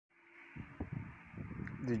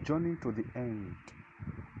The journey to the end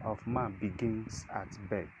of man begins at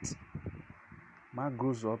birth. Man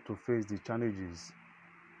grows up to face the challenges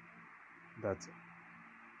that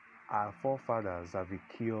our forefathers have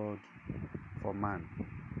incurred for man.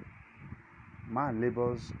 Man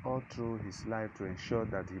labors all through his life to ensure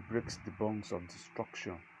that he breaks the bonds of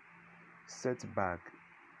destruction, setback,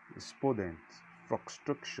 despondence,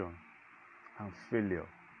 frustration, and failure,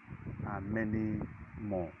 and many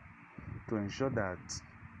more, to ensure that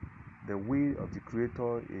the will of the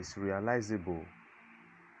Creator is realizable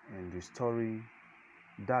in restoring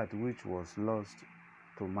that which was lost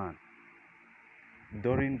to man.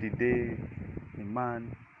 During the day in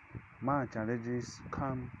man challenges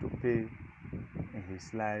come to pay in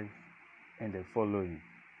his life and the following.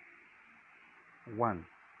 1.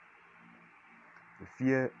 The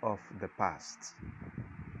fear of the past.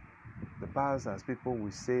 The past, as people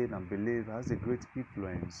will say and believe, has a great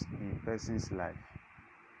influence in a person's life.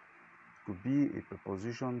 It could be a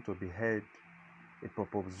proposition to be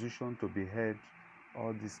heard,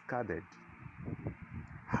 or discarded.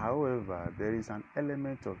 However, there is an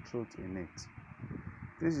element of truth in it.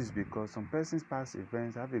 This is because some person's past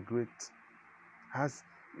events has a great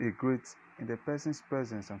in the person's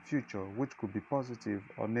presence and future, which could be positive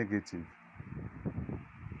or negative.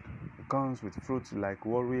 It comes with fruits like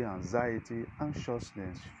worry, anxiety,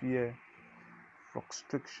 anxiousness, fear,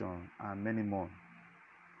 frustration, and many more.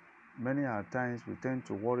 Many a times we tend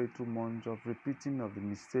to worry too much of repeating of the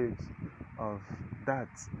mistakes of that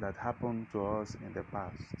happened to us in the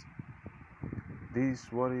past.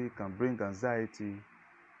 This worry can bring anxiety,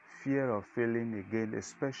 fear of failing again,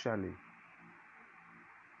 especially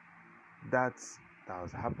that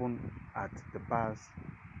has happened at the past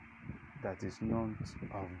that is not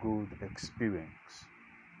of good experience.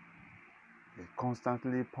 You're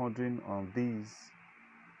constantly pondering on these,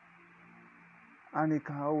 and it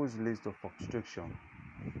can always lead to frustration.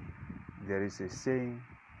 There is a saying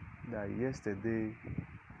that yesterday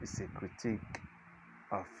is a critique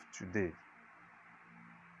of today.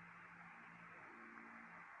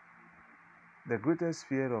 The greatest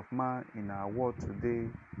fear of man in our world today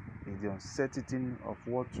is the uncertainty of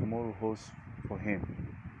what tomorrow holds for him.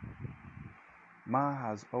 Man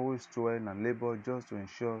has always toiled and labored just to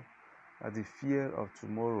ensure that the fear of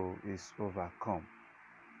tomorrow is overcome.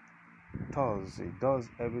 Thus, he does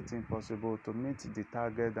everything possible to meet the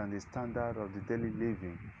target and the standard of the daily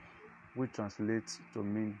living, which translates to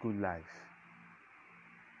mean good life.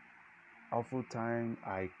 Oftentimes,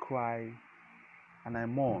 I cry and I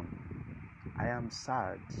mourn. I am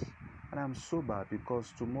sad and I am sober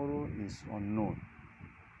because tomorrow is unknown.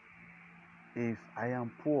 If I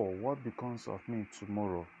am poor, what becomes of me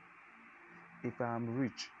tomorrow? If I am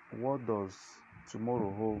rich, what does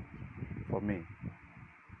tomorrow hold for me?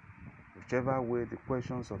 Whichever way the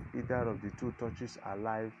questions of either of the two touches our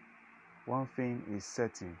life, one thing is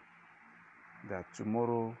certain, that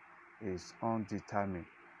tomorrow is undetermined.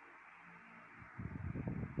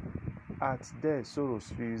 At there sorrow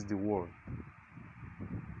fills the world,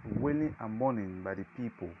 wailing and mourning by the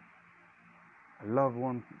people. A loved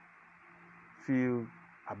one feel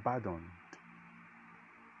abandoned.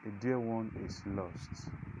 A dear one is lost.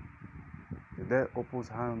 The dead opens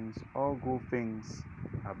hands, all good things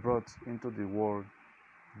are brought into the world,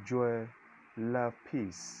 joy, love,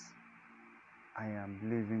 peace. I am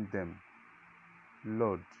leaving them.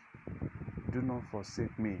 Lord, do not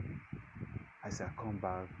forsake me as I come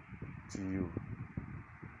back to you.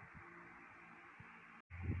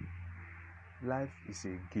 Life is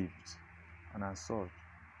a gift, and as such,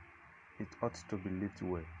 it ought to be lived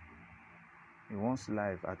well. In one's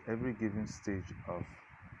life, at every given stage of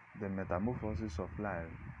the metamorphosis of life,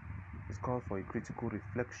 is called for a critical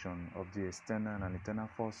reflection of the external and internal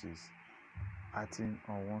forces acting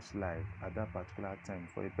on one's life at that particular time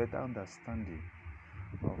for a better understanding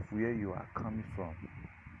of where you are coming from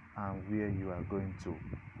and where you are going to.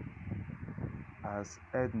 As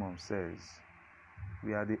Edmund says,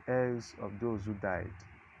 we are the heirs of those who died,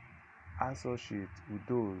 associate with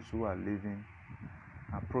those who are living,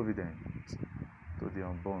 and provident to the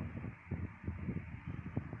unborn.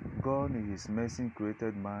 God in His mercy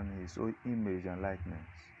created man in His own image and likeness.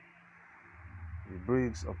 He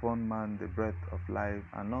breathes upon man the breath of life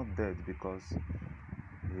and not death, because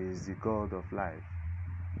He is the God of life.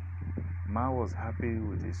 Man was happy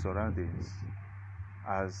with his surroundings,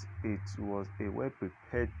 as it was a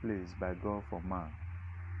well-prepared place by God for man.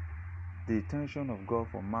 The intention of God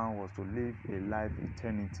for man was to live a life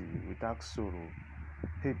eternity without sorrow,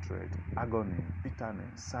 hatred, agony,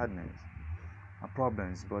 bitterness, sadness, and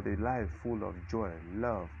problems, but a life full of joy,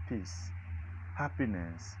 love, peace,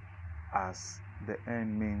 happiness, as the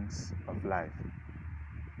end means of life.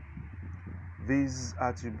 These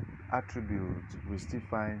attributes we still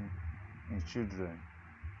find in children,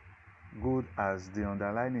 good as the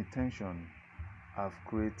underlying intention of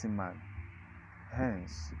creating man.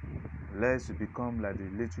 Hence, lest you become like the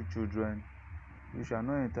little children, you shall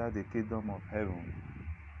not enter the kingdom of heaven.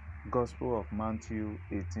 Gospel of Matthew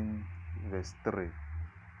 18, verse 3.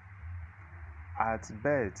 At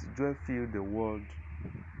birth, joy filled the world.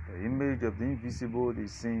 The image of the invisible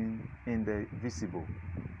is seen in the visible.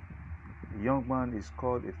 A young man is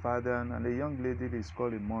called a father, and a young lady is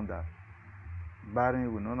called a mother.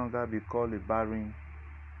 Barren will no longer be called a barren.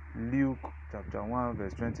 Luke chapter 1,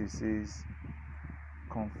 verse 20 says,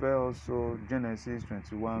 compare also Genesis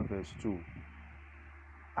 21, verse 2.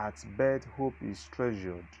 At birth, hope is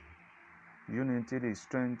treasured, unity is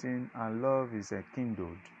strengthened, and love is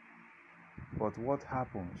rekindled. But what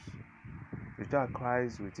happens? The child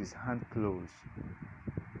cries with his hand closed.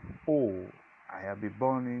 Oh, I have been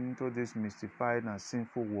born into this mystified and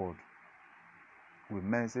sinful world, with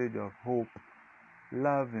message of hope,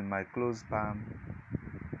 love in my closed palm,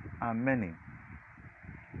 and many.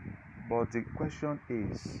 But the question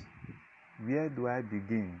is, where do I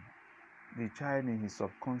begin? The child in his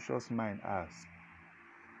subconscious mind asks.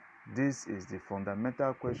 This is the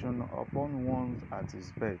fundamental question upon one at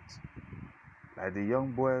his birth. Like the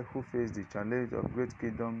young boy who faced the challenge of great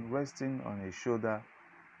kingdom resting on his shoulder,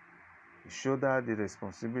 he shouldered the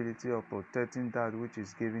responsibility of protecting that which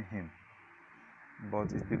is given him.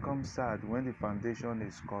 But it becomes sad when the foundation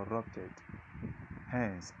is corrupted.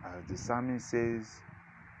 Hence, as the psalmist says,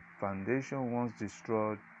 foundation once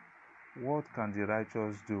destroyed, what can the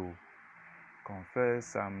righteous do? Confess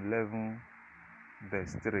Psalm 11,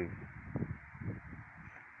 verse 3.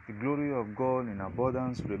 The glory of God in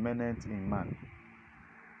abundance remaineth in man.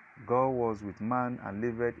 God was with man and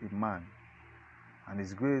lived in man, and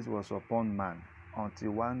his grace was upon man,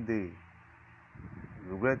 until one day,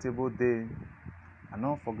 a regrettable day, an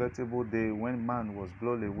unforgettable day, when man was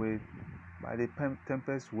blown away by the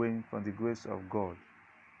tempest wind from the grace of God.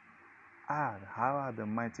 Ah, how are the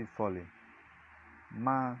mighty fallen!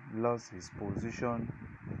 Man lost his position,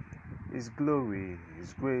 his glory,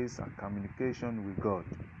 his grace, and communication with God.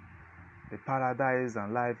 The paradise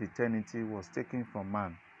and life eternity was taken from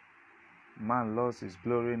man. Man lost his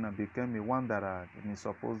glory and became a wanderer in a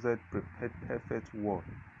supposed perfect world,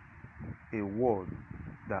 a world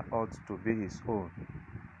that ought to be his own.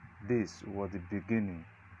 This was the beginning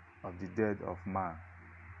of the death of man.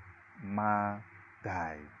 Man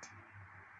died.